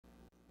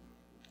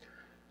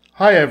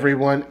Hi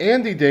everyone,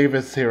 Andy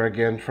Davis here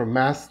again from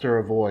Master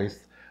of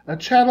Voice, a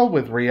channel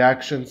with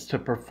reactions to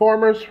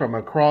performers from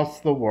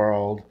across the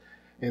world.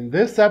 In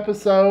this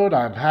episode,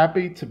 I'm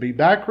happy to be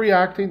back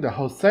reacting to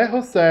José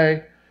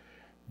José,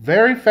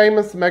 very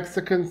famous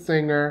Mexican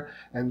singer,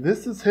 and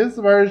this is his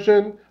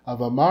version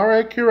of Amar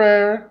y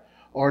Querer,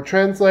 or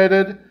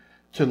translated,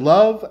 To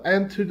Love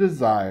and to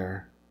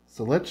Desire.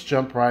 So let's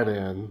jump right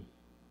in.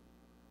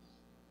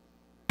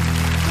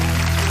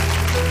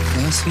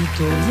 Casi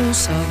todos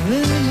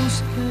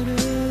sabemos querer,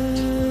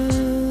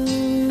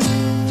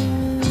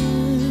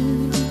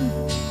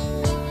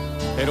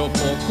 pero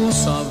poco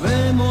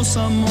sabemos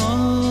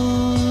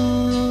amar.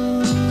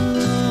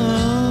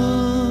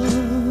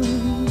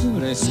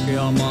 Es que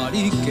amar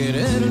y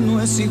querer no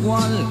es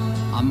igual.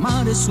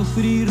 Amar es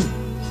sufrir,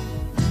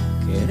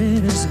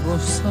 querer es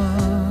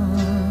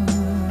gozar.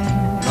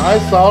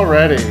 Nice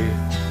already.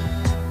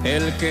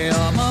 El que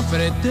ama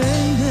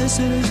pretende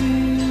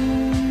servir.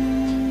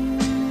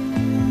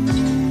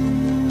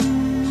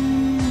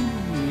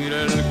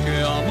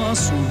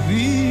 Su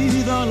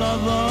vida la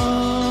da,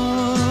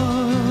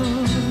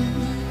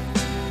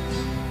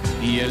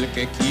 y el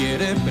que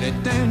quiere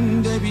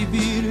pretende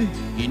vivir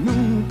y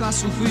nunca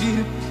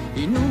sufrir,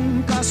 y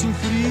nunca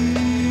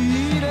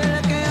sufrir.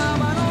 El que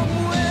ama no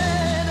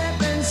puede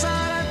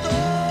pensar,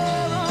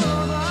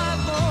 todo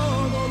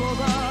lo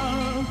da.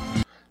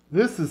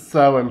 This is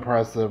so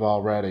impressive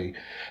already,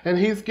 and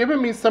he's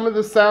given me some of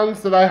the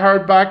sounds that I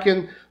heard back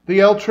in the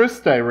El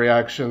Triste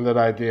reaction that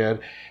I did.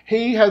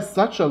 He has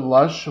such a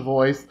lush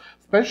voice,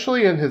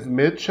 especially in his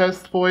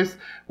mid-chest voice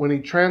when he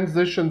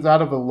transitions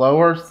out of a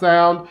lower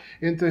sound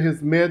into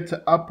his mid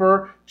to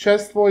upper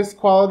chest voice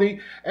quality.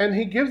 And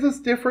he gives us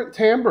different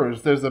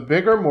timbres. There's a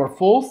bigger, more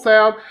full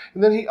sound,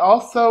 and then he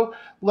also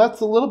lets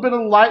a little bit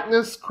of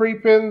lightness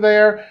creep in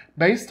there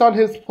based on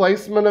his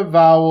placement of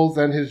vowels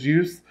and his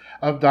use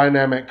of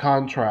dynamic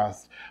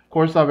contrast. Of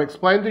course, I've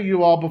explained to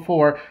you all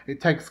before, it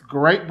takes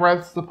great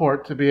breath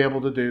support to be able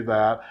to do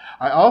that.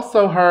 I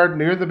also heard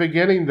near the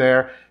beginning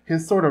there,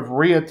 his sort of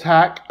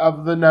re-attack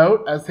of the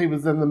note as he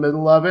was in the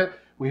middle of it.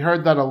 We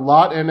heard that a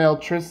lot in El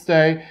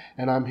Triste,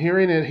 and I'm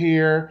hearing it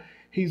here.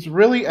 He's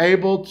really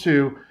able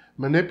to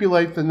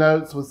manipulate the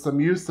notes with some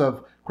use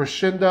of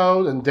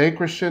crescendo and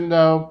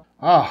decrescendo.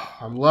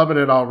 I'm loving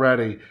it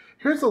already.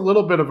 Here's a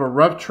little bit of a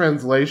rough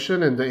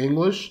translation into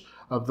English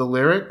of the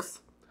lyrics.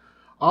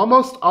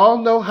 Almost all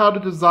know how to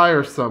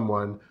desire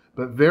someone,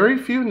 but very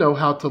few know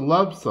how to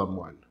love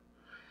someone.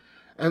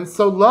 And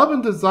so love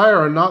and desire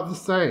are not the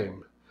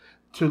same.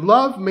 To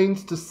love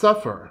means to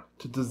suffer.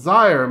 To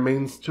desire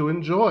means to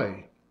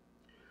enjoy.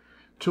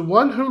 To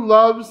one who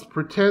loves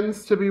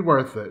pretends to be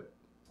worth it.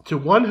 To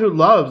one who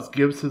loves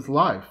gives his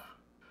life.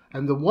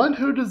 And the one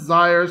who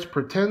desires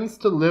pretends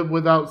to live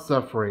without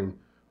suffering,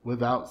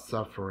 without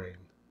suffering.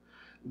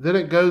 Then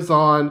it goes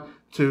on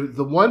to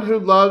the one who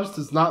loves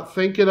does not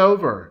think it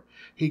over.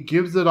 He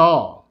gives it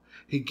all.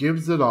 He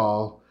gives it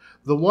all.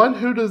 The one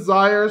who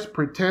desires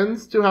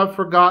pretends to have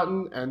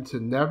forgotten and to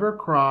never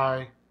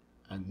cry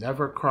and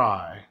never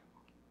cry.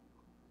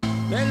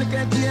 El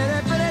que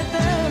quiere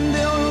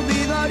pretende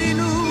olvidar y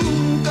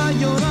nunca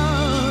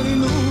llorar, y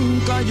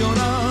nunca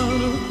llorar.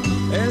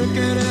 El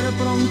querer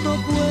pronto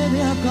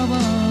puede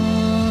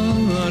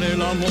acabar.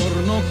 El amor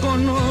no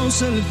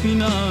conoce el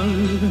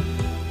final.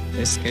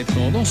 Es que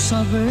todos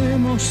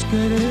sabemos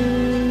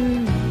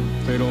querer,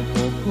 pero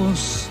pocos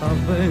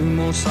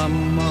sabemos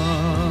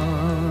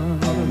amar.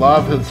 I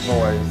love his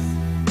voice.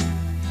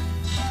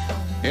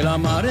 El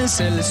amar es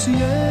el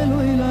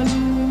cielo y la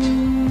luz.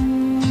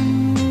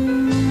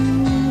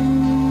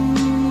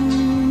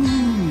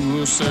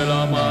 El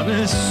amar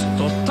es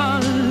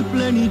total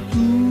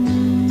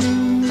plenitud.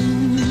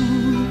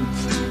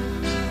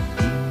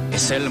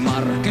 Es el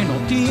mar que no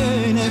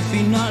tiene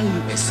final.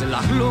 Es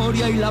la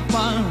gloria y la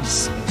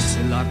paz. Es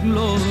la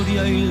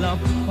gloria y la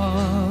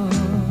paz.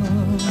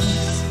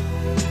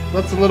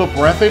 Let's a little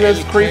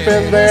breathiness creep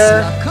in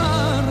there.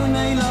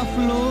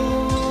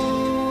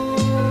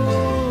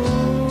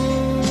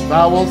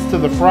 Vowels to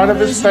the front of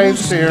his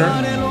face here.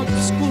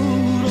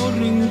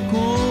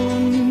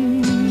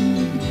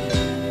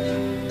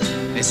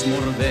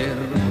 Desmorder,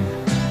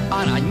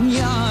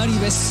 arañar y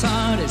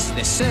besar es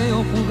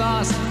deseo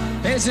fugaz,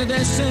 es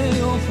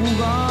deseo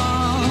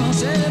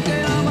fugaz. El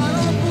que ama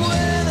no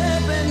puede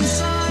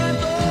pensar,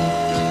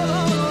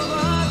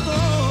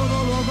 todo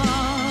lo da.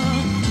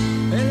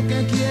 El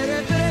que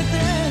quiere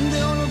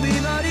pretende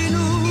olvidar y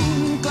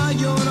nunca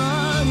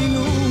llorar, y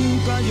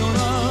nunca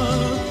llorar.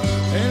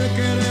 El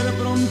querer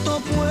pronto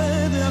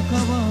puede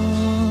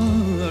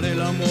acabar,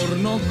 el amor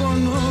no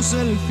conoce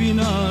el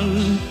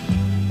final.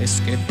 Es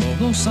que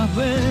todos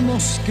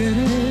sabemos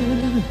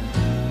querer,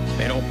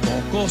 pero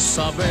pocos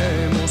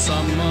sabemos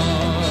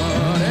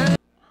amar.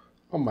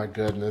 Oh my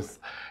goodness.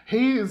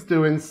 He is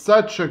doing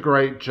such a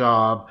great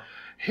job.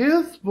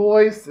 His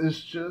voice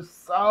is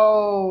just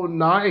so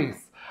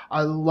nice.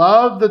 I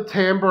love the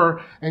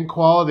timbre and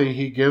quality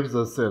he gives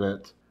us in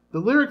it. The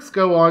lyrics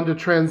go on to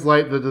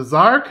translate, the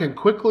desire can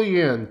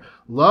quickly end.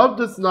 Love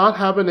does not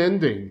have an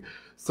ending.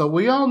 So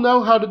we all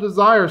know how to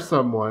desire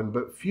someone,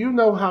 but few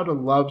know how to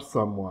love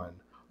someone.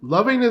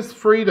 Loving is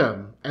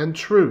freedom and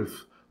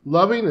truth.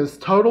 Loving is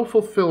total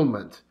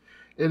fulfillment.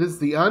 It is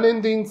the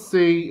unending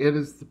sea. It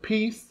is the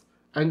peace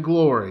and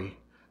glory.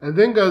 And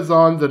then goes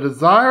on, the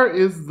desire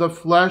is the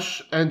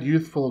flesh and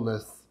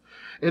youthfulness.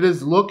 It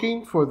is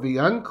looking for the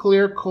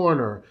unclear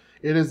corner.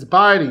 It is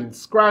biting,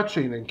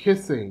 scratching, and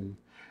kissing.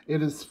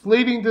 It is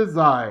fleeting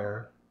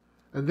desire.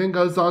 And then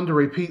goes on to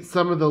repeat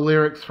some of the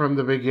lyrics from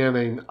the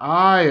beginning.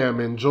 I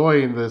am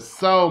enjoying this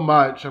so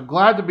much. I'm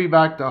glad to be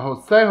back to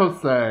José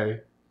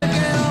José.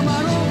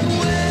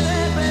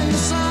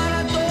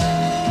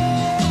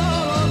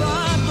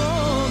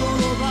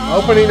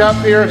 Opening up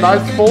here,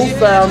 nice full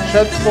sound,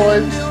 Chet's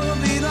voice.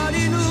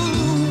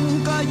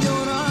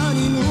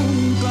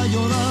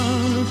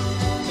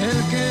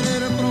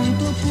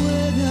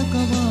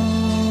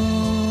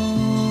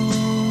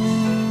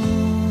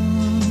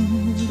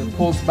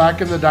 Pulls back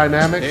in the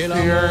dynamics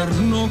here.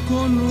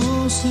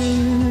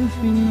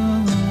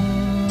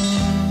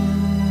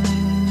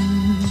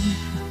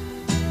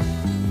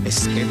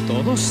 Es que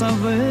todos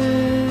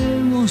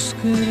sabemos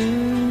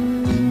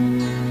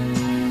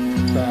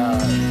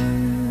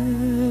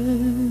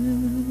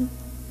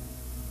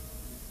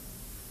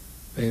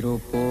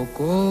pero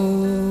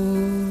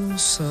poco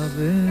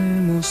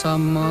sabemos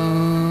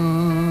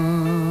amar.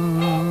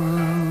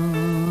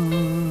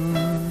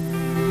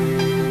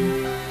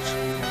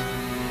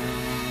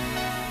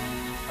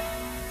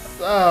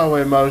 So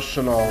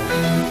emotional,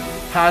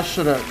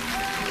 passionate.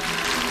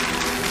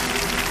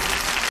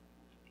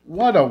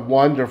 What a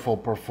wonderful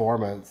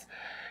performance.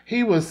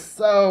 He was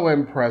so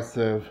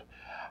impressive.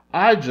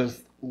 I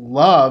just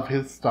love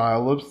his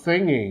style of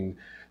singing.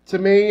 To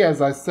me,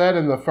 as I said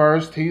in the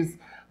first, he's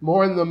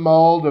more in the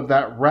mold of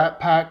that Rat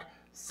Pack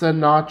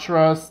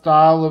Sinatra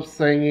style of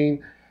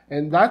singing,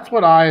 and that's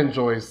what I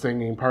enjoy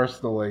singing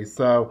personally.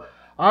 So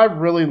I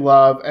really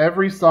love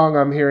every song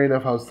I'm hearing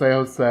of José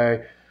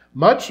José.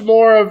 Much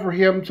more of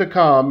him to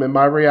come in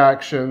my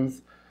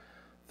reactions.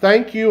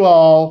 Thank you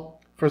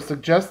all for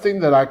suggesting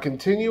that I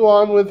continue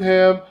on with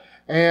him,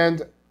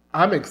 and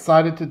I'm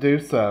excited to do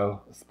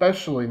so,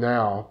 especially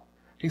now.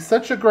 He's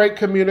such a great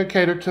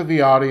communicator to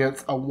the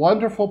audience, a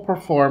wonderful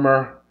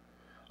performer,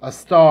 a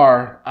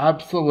star,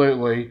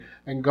 absolutely,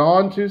 and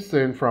gone too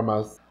soon from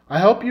us. I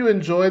hope you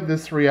enjoyed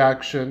this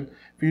reaction.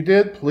 If you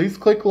did, please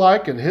click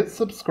like and hit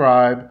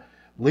subscribe.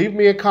 Leave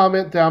me a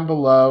comment down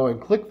below and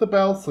click the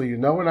bell so you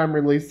know when I'm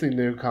releasing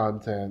new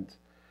content.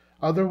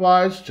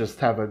 Otherwise,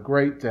 just have a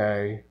great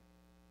day.